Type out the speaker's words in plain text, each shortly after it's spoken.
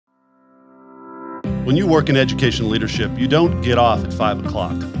When you work in education leadership, you don't get off at 5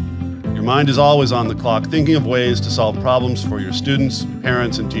 o'clock. Your mind is always on the clock, thinking of ways to solve problems for your students,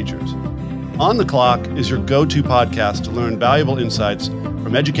 parents, and teachers. On the Clock is your go-to podcast to learn valuable insights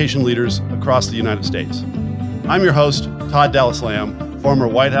from education leaders across the United States. I'm your host, Todd Dallas Lamb, former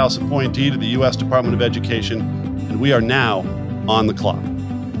White House appointee to the U.S. Department of Education, and we are now on the clock.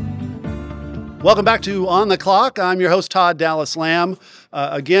 Welcome back to On the Clock. I'm your host, Todd Dallas Lamb.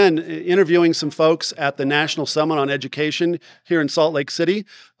 Again, interviewing some folks at the National Summit on Education here in Salt Lake City.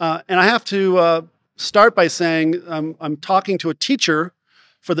 And I have to start by saying I'm talking to a teacher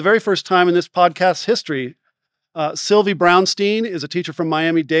for the very first time in this podcast's history. Sylvie Brounstein is a teacher from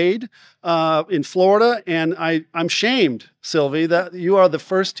Miami-Dade in Florida, and I'm shamed, Sylvie, that you are the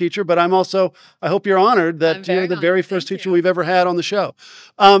first teacher, but I hope you're honored that you're the very first teacher we've ever had on the show.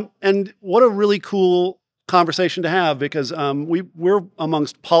 And what a really cool conversation to have, because we're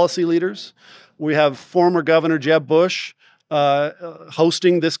amongst policy leaders. We have former Governor Jeb Bush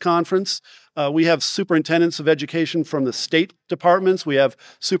hosting this conference. We have superintendents of education from the state departments. We have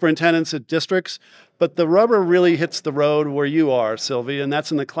superintendents at districts. But the rubber really hits the road where you are, Sylvie, and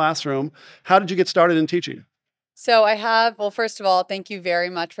that's in the classroom. How did you get started in teaching? So first of all, thank you very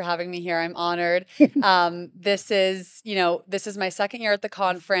much for having me here. I'm honored. This is my second year at the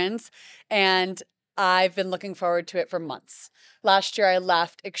conference, and I've been looking forward to it for months. Last year, I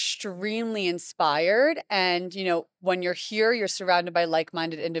left extremely inspired. And, when you're here, you're surrounded by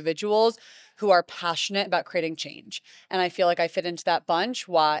like-minded individuals who are passionate about creating change. And I feel like I fit into that bunch,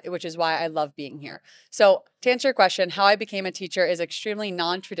 which is why I love being here. So to answer your question, how I became a teacher is extremely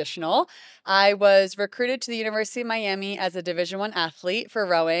non-traditional. I was recruited to the University of Miami as a Division I athlete for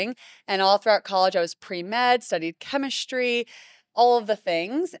rowing. And all throughout college, I was pre-med, studied chemistry, all of the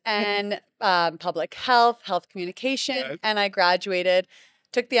things, and public health communication. Yeah. And I graduated,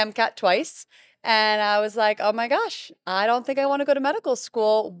 took the MCAT twice. And I was like, oh my gosh, I don't think I want to go to medical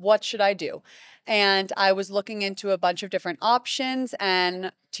school. What should I do? And I was looking into a bunch of different options,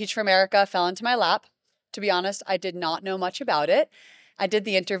 and Teach for America fell into my lap. To be honest, I did not know much about it. I did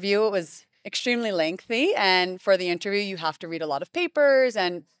the interview. It was extremely lengthy. And for the interview, you have to read a lot of papers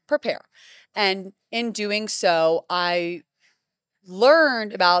and prepare. And in doing so, I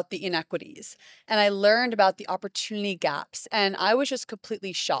learned about the inequities, and I learned about the opportunity gaps. And I was just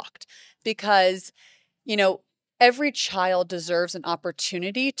completely shocked because, every child deserves an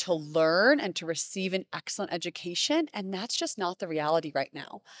opportunity to learn and to receive an excellent education. And that's just not the reality right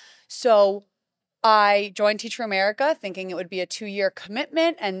now. So I joined Teach for America thinking it would be a 2-year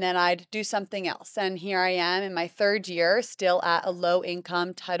commitment and then I'd do something else. And here I am in my third year, still at a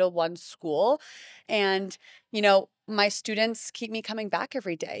low-income Title I school. And, my students keep me coming back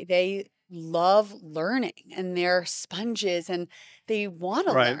every day. They love learning, and they're sponges, and they want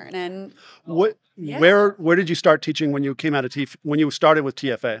to learn. And where did you start teaching when you came out of when you started with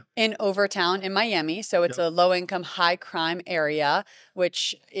TFA? In Overtown in Miami. So it's a low-income, high-crime area,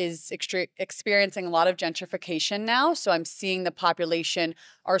 which is experiencing a lot of gentrification now. So I'm seeing the population.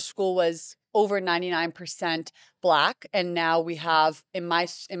 Our school was over 99% Black, and now we have in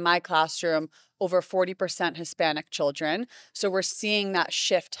my classroom over 40% Hispanic children. So we're seeing that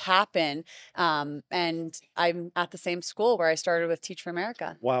shift happen. And I'm at the same school where I started with Teach for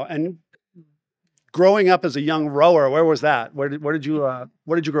America. Wow. And growing up as a young rower, where was that? Where did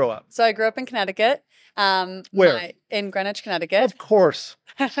you grow up? So I grew up in Connecticut. Where? In Greenwich, Connecticut. Of course.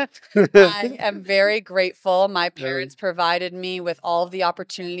 I am very grateful. My parents provided me with all of the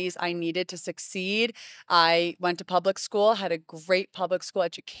opportunities I needed to succeed. I went to public school, had a great public school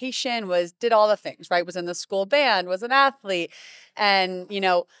education, did all the things, right? Was in the school band, was an athlete. And,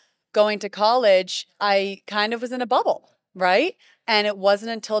 going to college, I kind of was in a bubble, right? And it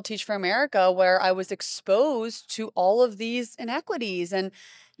wasn't until Teach for America where I was exposed to all of these inequities and,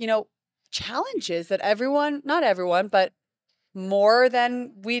 challenges that not everyone, but more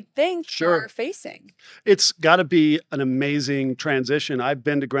than we'd think are facing. It's got to be an amazing transition. I've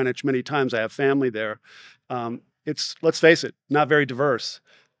been to Greenwich many times. I have family there. It's, let's face it, not very diverse.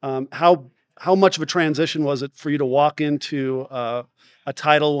 How much of a transition was it for you to walk into a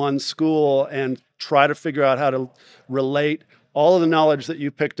Title I school and try to figure out how to relate all of the knowledge that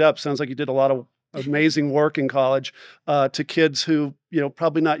you picked up? Sounds like you did a lot of amazing work in college to kids who,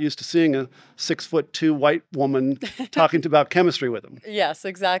 probably not used to seeing a 6'2" white woman talking about chemistry with them. Yes,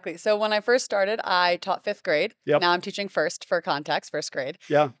 exactly. So when I first started, I taught 5th grade. Yep. Now I'm teaching first grade.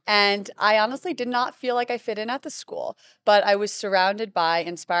 Yeah. And I honestly did not feel like I fit in at the school, but I was surrounded by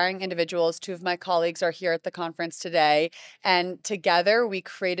inspiring individuals. 2 of my colleagues are here at the conference today. And together we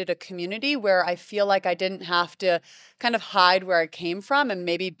created a community where I feel like I didn't have to kind of hide where I came from and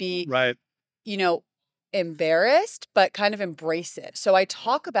maybe be, embarrassed, but kind of embrace it. So I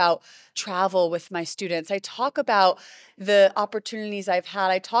talk about travel with my students. I talk about the opportunities I've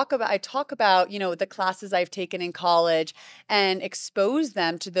had. I talk about, the classes I've taken in college and expose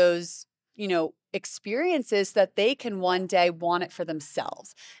them to those, experiences that they can one day want it for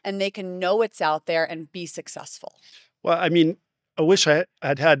themselves and they can know it's out there and be successful. Well, I mean, I wish I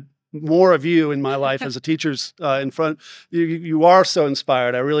had more of you in my life as a teacher's in front. You are so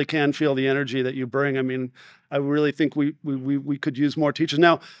inspired. I really can feel the energy that you bring. I mean, I really think we could use more teachers.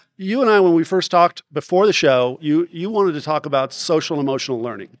 Now, you and I, when we first talked before the show, you wanted to talk about social emotional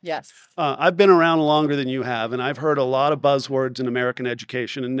learning. Yes. I've been around longer than you have, and I've heard a lot of buzzwords in American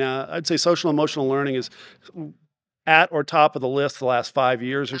education. And I'd say social emotional learning is at or top of the list the last 5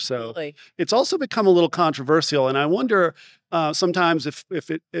 years or so. Absolutely. It's also become a little controversial, and I wonder sometimes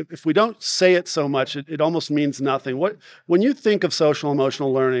if we don't say it so much, it almost means nothing. When you think of social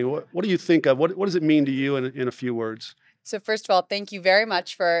emotional learning, what do you think of? What does it mean to you in a few words? So first of all, thank you very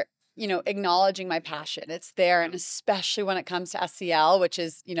much for, acknowledging my passion. It's there. And especially when it comes to SEL, which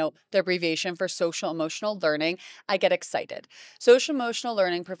is, the abbreviation for social emotional learning, I get excited. Social emotional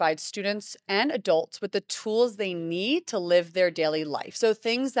learning provides students and adults with the tools they need to live their daily life. So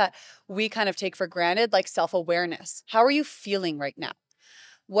things that we kind of take for granted, like self-awareness. How are you feeling right now?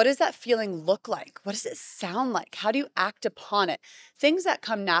 What does that feeling look like? What does it sound like? How do you act upon it? Things that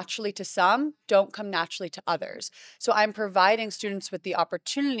come naturally to some don't come naturally to others. So I'm providing students with the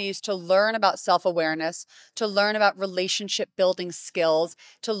opportunities to learn about self-awareness, to learn about relationship building skills,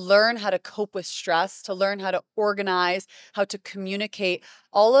 to learn how to cope with stress, to learn how to organize, how to communicate,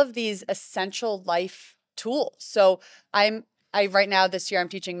 all of these essential life tools. So I right now this year I'm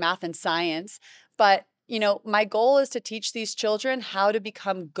teaching math and science, but my goal is to teach these children how to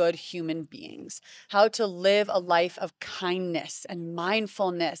become good human beings, how to live a life of kindness and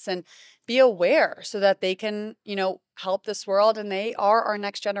mindfulness and be aware so that they can, help this world and they are our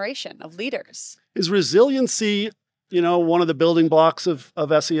next generation of leaders. Is resiliency, one of the building blocks of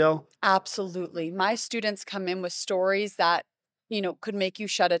SEL? Absolutely. My students come in with stories that, could make you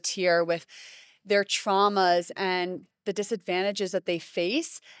shed a tear with their traumas and the disadvantages that they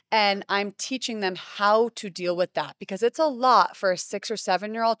face. And I'm teaching them how to deal with that because it's a lot for a 6 or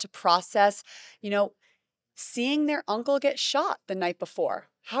 7-year-old to process, seeing their uncle get shot the night before.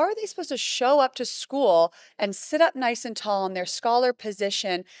 How are they supposed to show up to school and sit up nice and tall in their scholar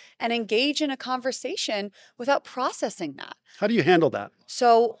position and engage in a conversation without processing that? How do you handle that?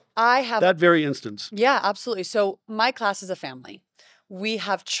 So I have that very instance. Yeah, absolutely. So my class is a family. We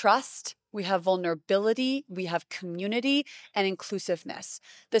have trust, we have vulnerability, we have community and inclusiveness.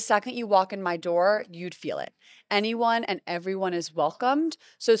 The second you walk in my door, you'd feel it. Anyone and everyone is welcomed.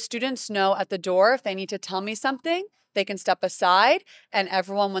 So students know at the door, if they need to tell me something, they can step aside, and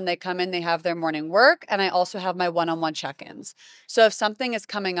everyone, when they come in, they have their morning work. And I also have my one-on-one check-ins. So if something is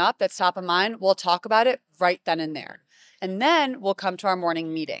coming up that's top of mind, we'll talk about it right then and there. And then we'll come to our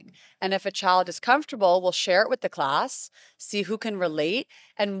morning meeting. And if a child is comfortable, we'll share it with the class, see who can relate,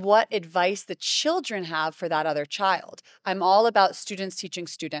 and what advice the children have for that other child. I'm all about students teaching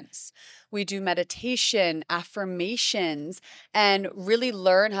students. We do meditation, affirmations, and really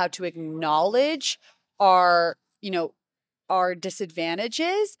learn how to acknowledge our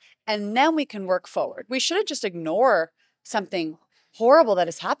disadvantages, and then we can work forward. We shouldn't just ignore something horrible that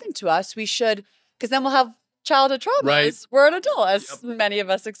has happened to us. We should, because then we'll have childhood traumas. Right. We're an adult, as many of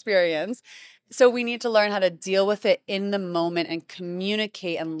us experience. So we need to learn how to deal with it in the moment and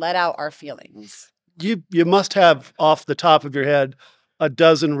communicate and let out our feelings. You must have off the top of your head a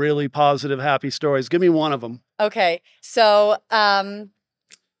dozen really positive, happy stories. Give me one of them. Okay. So,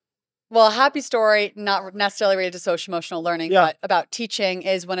 well, a happy story, not necessarily related to social emotional learning, but about teaching,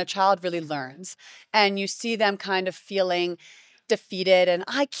 is when a child really learns and you see them kind of feeling defeated and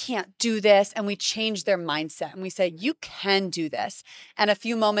I can't do this. And we change their mindset and we say, you can do this. And a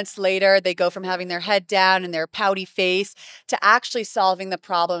few moments later, they go from having their head down and their pouty face to actually solving the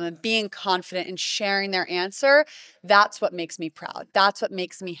problem and being confident and sharing their answer. That's what makes me proud. That's what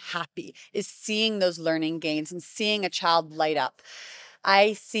makes me happy, is seeing those learning gains and seeing a child light up.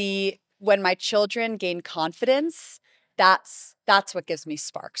 I see when my children gain confidence, that's what gives me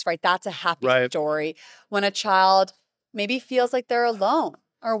sparks, right? That's a happy story. When a child maybe feels like they're alone,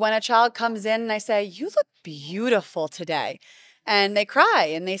 or when a child comes in and I say, you look beautiful today, and they cry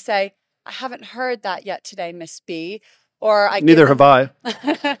and they say, I haven't heard that yet today, Miss B. Or neither have I.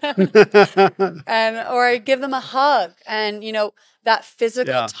 Or I give them a hug, and that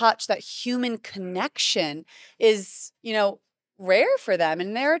physical touch, that human connection is rare for them,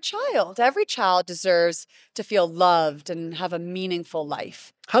 and they're a child. Every child deserves to feel loved and have a meaningful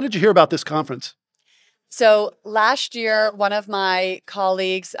life. How did you hear about this conference? So last year, one of my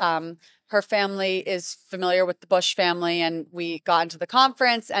colleagues, her family is familiar with the Bush family, and we got into the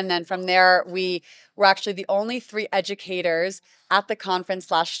conference. And then from there, we were actually the only 3 educators at the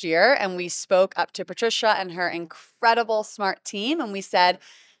conference last year. And we spoke up to Patricia and her incredible smart team. And we said,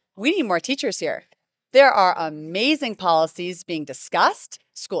 we need more teachers here. There are amazing policies being discussed,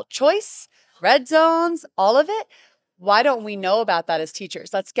 school choice, red zones, all of it. Why don't we know about that as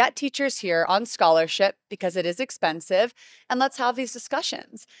teachers? Let's get teachers here on scholarship because it is expensive, and let's have these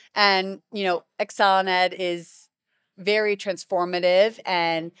discussions. And, Excel and Ed is very transformative.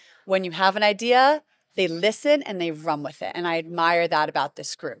 And when you have an idea, they listen and they run with it. And I admire that about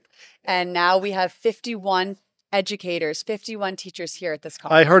this group. And now we have 51 educators, 51 teachers here at this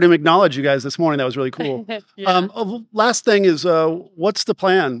conference. I heard him acknowledge you guys this morning. That was really cool. Yeah. Last thing is, what's the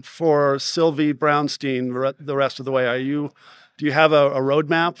plan for Sylvie Brounstein the rest of the way? Do you have a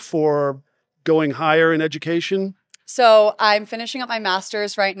roadmap for going higher in education? So I'm finishing up my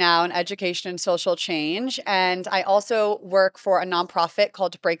master's right now in education and social change. And I also work for a nonprofit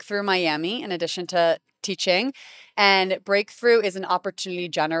called Breakthrough Miami, in addition to teaching. And Breakthrough is an opportunity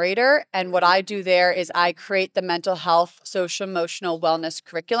generator. And what I do there is I create the mental health, social emotional wellness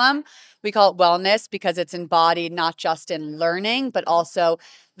curriculum. We call it wellness because it's embodied not just in learning, but also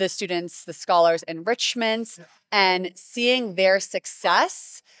the students, the scholars' enrichments, and seeing their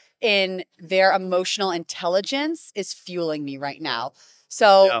success in their emotional intelligence is fueling me right now.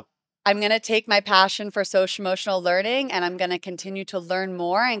 So I'm going to take my passion for social emotional learning, and I'm going to continue to learn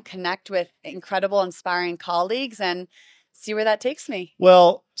more and connect with incredible, inspiring colleagues and see where that takes me.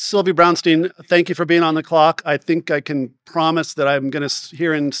 Well, Sylvie Brounstein, thank you for being on the clock. I think I can promise that I'm going to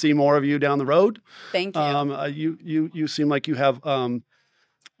hear and see more of you down the road. Thank you. You seem like you have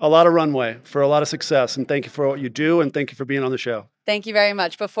a lot of runway for a lot of success, and thank you for what you do, and thank you for being on the show. Thank you very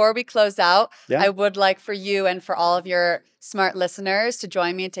much. Before we close out, I would like for you and for all of your smart listeners to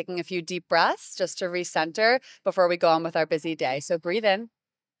join me in taking a few deep breaths just to recenter before we go on with our busy day. So breathe in.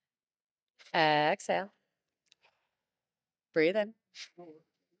 Exhale. Breathe in.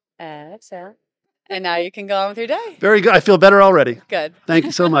 Exhale. And now you can go on with your day. Very good. I feel better already. Good. Thank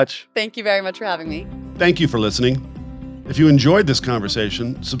you so much. Thank you very much for having me. Thank you for listening. If you enjoyed this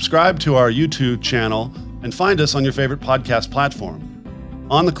conversation, subscribe to our YouTube channel and find us on your favorite podcast platform.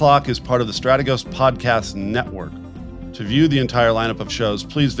 On the Clock is part of the Strategos Podcast Network. To view the entire lineup of shows,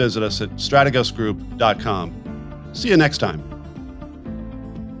 please visit us at strategosgroup.com. See you next time.